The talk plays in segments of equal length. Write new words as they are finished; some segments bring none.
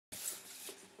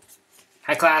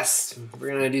Hi class,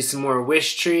 we're going to do some more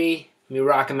Wishtree. I'm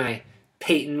rocking my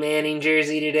Peyton Manning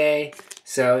jersey today.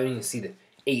 So you can see the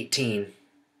 18.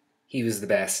 He was the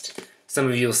best. Some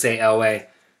of you will say Elway.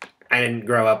 I didn't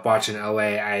grow up watching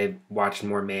Elway. I watched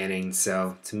more Manning.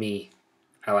 So to me,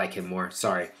 I like him more.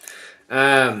 Sorry.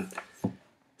 So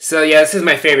yeah, this is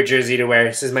my favorite jersey to wear.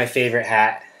 This is my favorite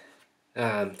hat.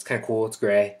 It's kind of cool. It's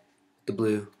gray. The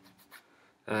blue.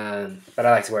 But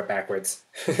I like to wear it backwards.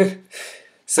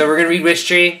 So we're going to read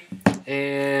Wishtree,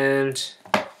 and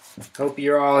hope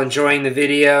you're all enjoying the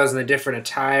videos and the different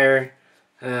attire.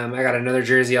 I got another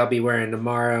jersey I'll be wearing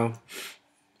tomorrow.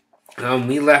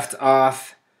 We left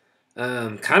off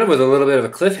kind of with a little bit of a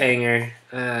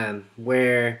cliffhanger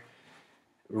where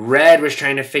Red was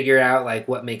trying to figure out like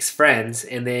what makes friends,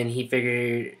 and then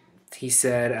he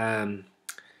said,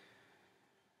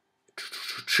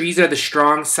 trees are the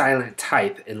strong, silent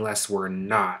type unless we're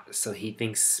not. So he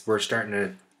thinks we're starting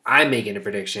to... I'm making a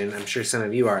prediction. I'm sure some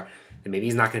of you are. That maybe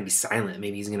he's not going to be silent.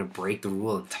 Maybe he's going to break the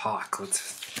rule and talk.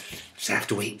 Let's just have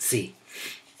to wait and see.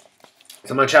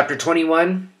 So I'm on chapter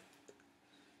 21.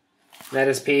 That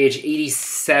is page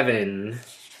 87.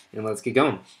 And let's get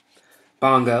going.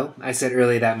 Bongo, I said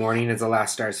early that morning as the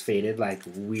last stars faded like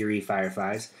weary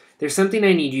fireflies. There's something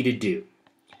I need you to do.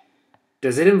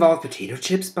 Does it involve potato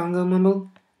chips? Bongo mumbled.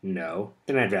 No,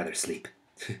 then I'd rather sleep.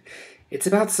 It's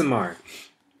about Samar.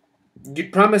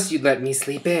 You'd promised you'd let me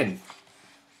sleep in.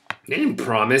 I didn't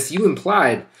promise, you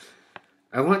implied.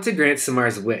 I want to grant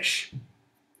Samar's wish.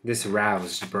 This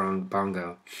roused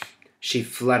Bongo. She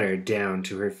fluttered down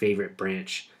to her favorite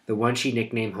branch, the one she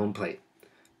nicknamed home plate.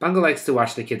 Bongo likes to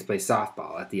watch the kids play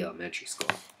softball at the elementary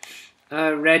school.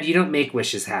 Red, you don't make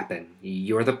wishes happen.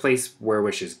 You're the place where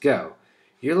wishes go.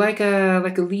 You're like a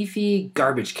leafy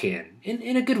garbage can,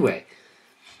 in a good way.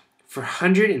 For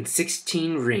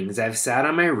 116 rings, I've sat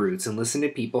on my roots and listened to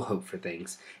people hope for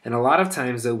things, and a lot of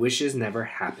times the wishes never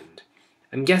happened.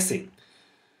 I'm guessing.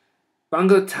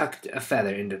 Bongo tucked a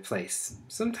feather into place.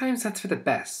 Sometimes that's for the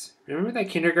best. Remember that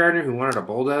kindergartner who wanted a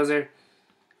bulldozer?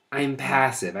 I'm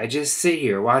passive. I just sit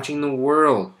here watching the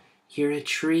world. You're a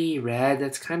tree, Red.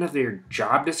 That's kind of your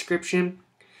job description.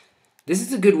 This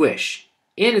is a good wish.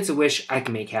 And it's a wish I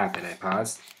can make happen, I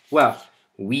paused. Well,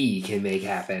 we can make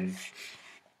happen.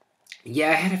 Yeah,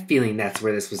 I had a feeling that's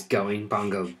where this was going.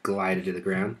 Bongo glided to the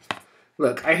ground.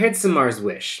 Look, I heard Samar's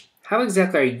wish. How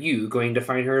exactly are you going to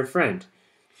find her a friend?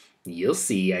 You'll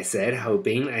see, I said,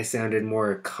 hoping I sounded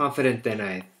more confident than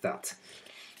I felt.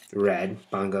 Red,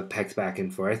 Bongo pecked back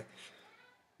and forth.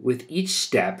 With each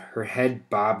step, her head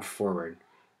bobbed forward.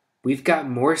 We've got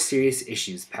more serious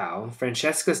issues, pal.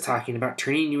 Francesca's talking about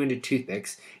turning you into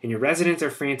toothpicks, and your residents are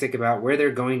frantic about where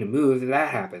they're going to move if that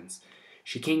happens.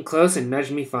 She came close and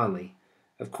nudged me fondly.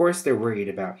 Of course they're worried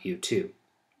about you, too.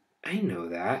 I know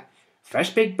that.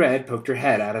 Fresh-baked bread poked her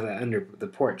head out of under the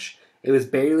porch. It was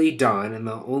barely dawn, and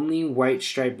the only white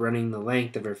stripe running the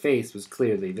length of her face was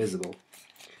clearly visible.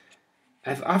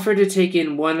 I've offered to take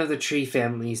in one of the tree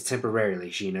families temporarily,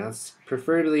 she announced,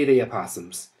 preferably the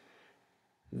opossums.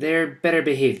 They're better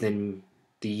behaved than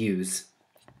the ewes.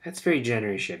 That's very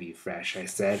generous of you, Fresh, I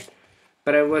said.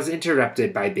 But I was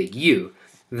interrupted by Big Ewe.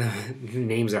 The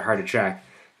names are hard to track.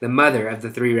 The mother of the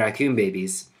 3 raccoon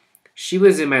babies. She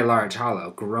was in my large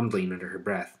hollow, grumbling under her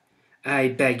breath. I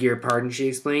beg your pardon, she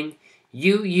explained.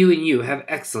 You, and you have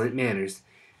excellent manners.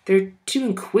 They're too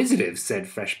inquisitive, said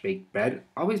Fresh-baked bread,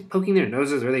 always poking their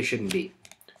noses where they shouldn't be.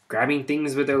 Grabbing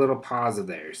things with their little paws of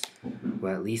theirs.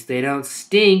 Well, at least they don't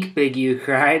stink, Big U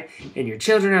cried, and your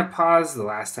children have paws the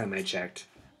last time I checked.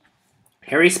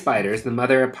 Harry Spiders, the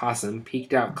mother opossum,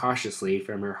 peeked out cautiously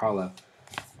from her hollow.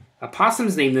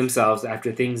 Opossums name themselves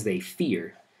after things they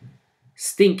fear.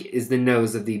 Stink is the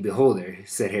nose of the beholder,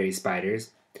 said Harry Spiders.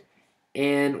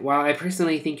 And while I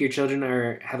personally think your children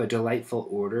have a delightful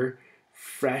odor,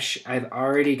 Fresh, I've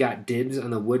already got dibs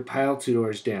on the woodpile 2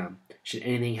 doors down. Should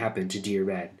anything happen to dear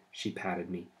Red, she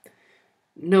patted me.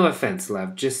 No offense,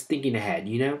 love, just thinking ahead,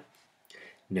 you know?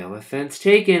 No offense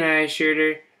taken, I assured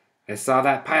her. I saw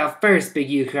that pile first, Big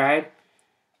U cried.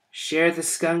 Share the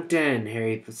skunk den,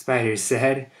 Harry Spiders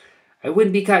said. I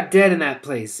wouldn't be caught dead in that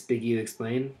place, Big U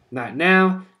explained. Not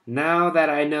now, that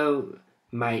I know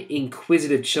my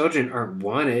inquisitive children aren't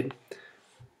wanted.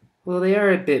 Well, they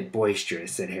are a bit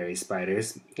boisterous, said Harry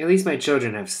Spiders. At least my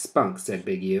children have spunk, said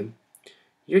Big U.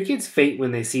 Your kids faint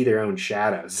when they see their own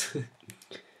shadows.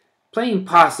 Playing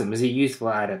possum is a useful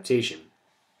adaptation,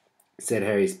 said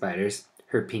Harry Spiders,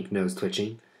 her pink nose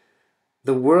twitching.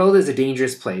 The world is a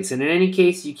dangerous place, and in any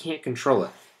case, you can't control it.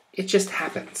 It just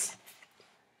happens.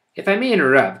 If I may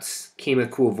interrupt, came a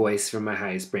cool voice from my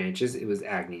highest branches. It was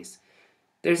Agnes.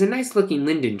 There's a nice-looking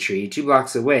linden tree 2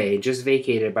 blocks away, just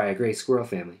vacated by a gray squirrel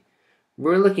family.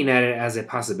 We're looking at it as a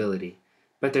possibility,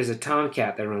 but there's a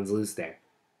tomcat that runs loose there.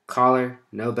 Collar,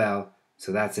 no bell,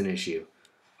 so that's an issue.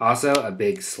 Also, a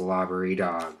big slobbery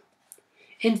dog.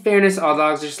 In fairness, all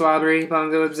dogs are slobbery,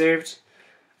 Bongo observed.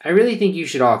 I really think you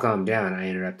should all calm down, I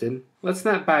interrupted. Let's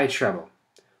not buy trouble.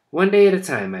 One day at a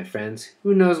time, my friends.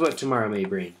 Who knows what tomorrow may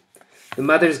bring? The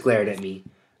mothers glared at me.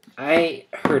 I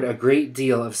heard a great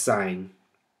deal of sighing.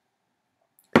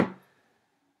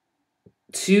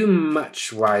 Too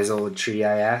much, wise old tree,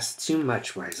 I asked. Too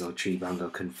much, wise old tree, Bongo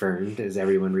confirmed, as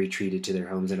everyone retreated to their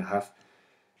homes in a huff.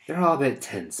 They're all a bit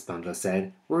tense, Bongo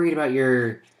said. Worried about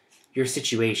your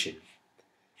situation.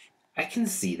 I can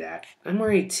see that. I'm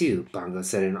worried too, Bongo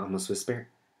said in an almost whisper.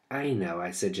 I know,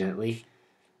 I said gently.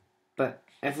 But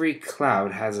every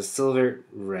cloud has a silver...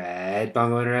 Red,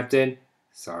 Bongo interrupted.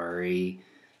 Sorry.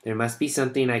 There must be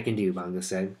something I can do, Bongo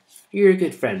said. You're a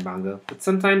good friend, Bongo, but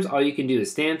sometimes all you can do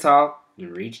is stand tall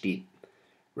and reach deep.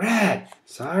 Red!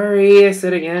 Sorry, I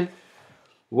said again.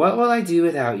 What will I do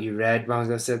without you, Red?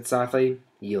 Bongo said softly.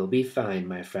 You'll be fine,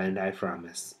 my friend, I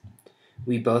promise.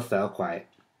 We both fell quiet.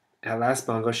 At last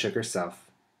Bongo shook herself,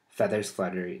 feathers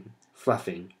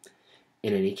fluffing.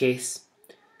 In any case,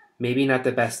 maybe not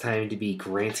the best time to be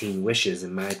granting wishes is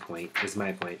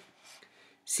my point.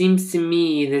 Seems to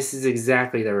me this is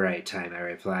exactly the right time, I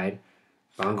replied.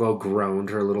 Bongo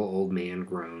groaned her little old man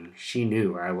groan. She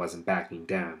knew I wasn't backing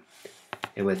down.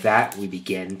 And with that, we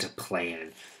began to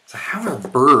plan. So how are a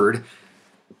bird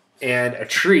and a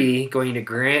tree going to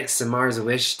grant Samar's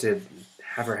wish to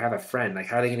have her have a friend? Like,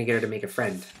 how are they going to get her to make a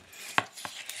friend?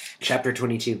 Chapter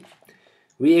 22.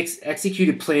 We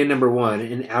executed plan number 1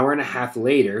 an hour and a half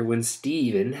later when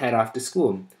Stephen head off to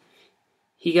school.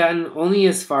 He gotten only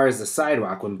as far as the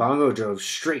sidewalk when Bongo drove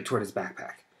straight toward his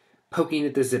backpack. Poking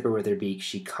at the zipper with her beak,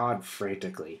 she cawed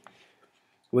frantically.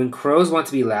 When crows want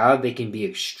to be loud, they can be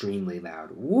extremely loud.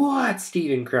 What?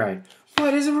 Stephen cried.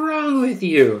 What is wrong with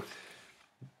you?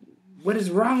 What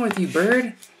is wrong with you,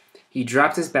 bird? He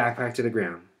dropped his backpack to the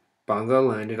ground. Bongo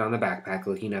landed on the backpack,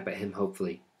 looking up at him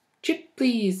hopefully. Chip,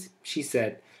 please, she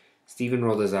said. Stephen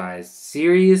rolled his eyes.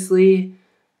 Seriously?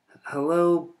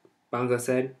 Hello, Bongo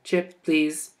said. Chip,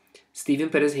 please. Stephen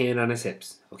put his hand on his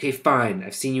hips. Okay, fine.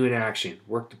 I've seen you in action.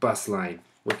 Working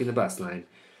the bus line.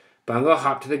 Bongo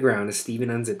hopped to the ground as Stephen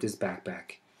unzipped his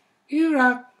backpack. You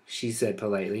rock, she said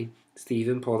politely.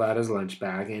 Stephen pulled out his lunch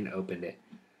bag and opened it.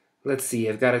 Let's see,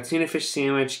 I've got a tuna fish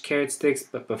sandwich, carrot sticks,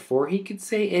 but before he could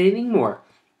say anything more,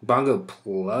 Bongo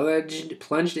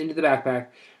plunged into the backpack,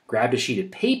 grabbed a sheet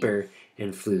of paper,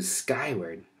 and flew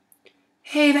skyward.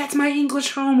 Hey, that's my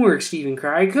English homework, Stephen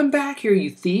cried. Come back here, you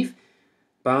thief.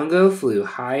 Bongo flew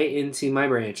high into my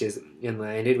branches and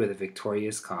landed with a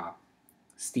victorious caw.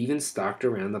 Stephen stalked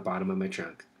around the bottom of my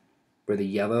trunk, where the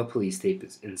yellow police tape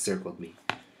encircled me.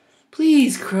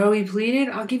 Please, Crow, he pleaded.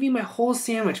 I'll give you my whole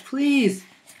sandwich, please.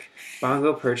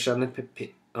 Bongo perched on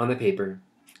the paper,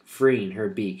 freeing her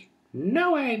beak.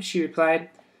 No way, she replied.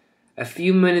 A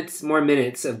few more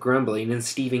minutes of grumbling, and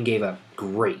Stephen gave up.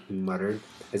 Great, he muttered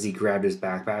as he grabbed his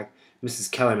backpack.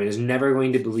 Mrs. Kellerman is never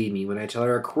going to believe me when I tell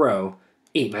her a crow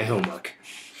ate my homework.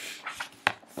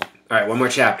 All right, one more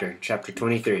chapter. Chapter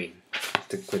 23.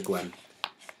 It's a quick one.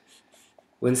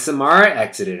 When Samara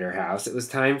exited her house, it was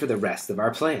time for the rest of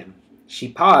our plan. She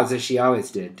paused, as she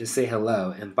always did, to say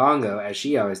hello, and Bongo, as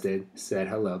she always did, said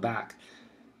hello back.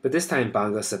 But this time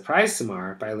Bongo surprised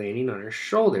Samara by landing on her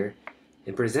shoulder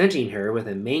and presenting her with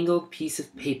a mangled piece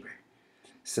of paper.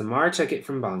 Samara took it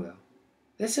from Bongo.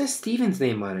 This says Stephen's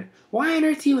name on it. Why on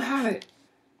earth do you have it?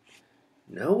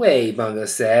 No way, Bongo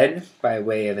said, by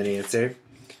way of an answer.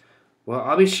 Well,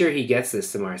 I'll be sure he gets this,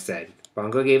 Samara said.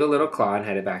 Bongo gave a little claw and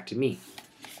headed back to me.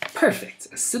 Perfect.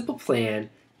 A simple plan,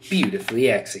 beautifully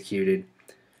executed.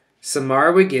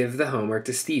 Samara would give the homework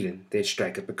to Stephen. They'd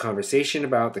strike up a conversation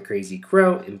about the crazy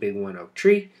crow and big one oak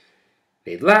tree.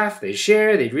 They'd laugh, they'd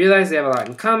share, they'd realize they have a lot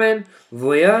in common.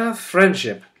 Voila,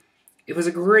 friendship. It was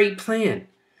a great plan.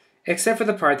 Except for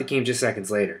the part that came just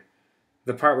seconds later.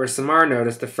 The part where Samara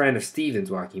noticed a friend of Stephen's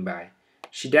walking by.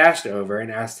 She dashed over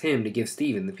and asked him to give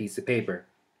Stephen the piece of paper.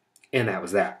 And that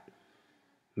was that.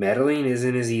 Meddling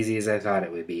isn't as easy as I thought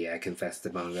it would be, I confessed to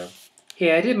Bongo.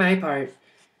 Hey, I did my part.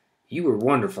 You were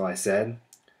wonderful, I said.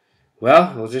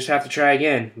 Well, we'll just have to try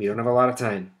again. We don't have a lot of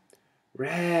time.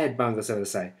 Red, Bongo said with a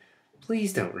sigh.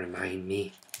 Please don't remind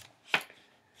me.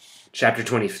 Chapter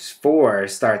 24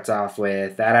 starts off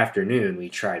with, that afternoon we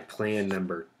tried plan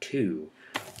number 2.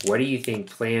 What do you think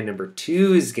plan number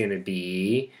 2 is going to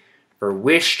be for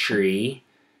Wishtree?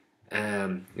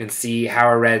 And see how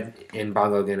are Red and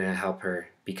Bongo going to help her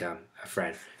become a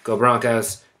friend. Go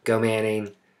Broncos. Go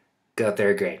Manning. Go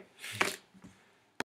third grade.